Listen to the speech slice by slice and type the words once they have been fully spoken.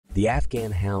The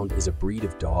Afghan Hound is a breed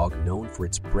of dog known for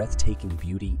its breathtaking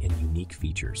beauty and unique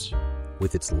features.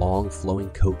 With its long, flowing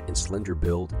coat and slender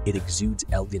build, it exudes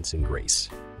elegance and grace.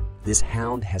 This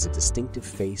hound has a distinctive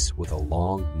face with a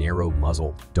long, narrow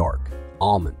muzzle, dark,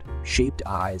 almond-shaped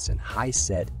eyes, and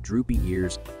high-set, droopy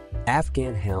ears.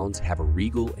 Afghan hounds have a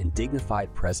regal and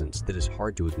dignified presence that is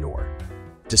hard to ignore.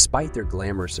 Despite their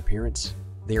glamorous appearance,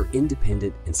 they are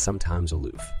independent and sometimes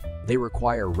aloof. They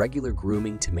require regular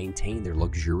grooming to maintain their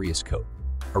luxurious coat.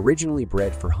 Originally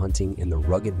bred for hunting in the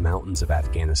rugged mountains of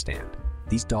Afghanistan,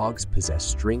 these dogs possess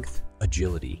strength,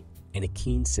 agility, and a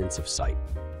keen sense of sight.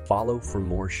 Follow for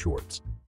more shorts.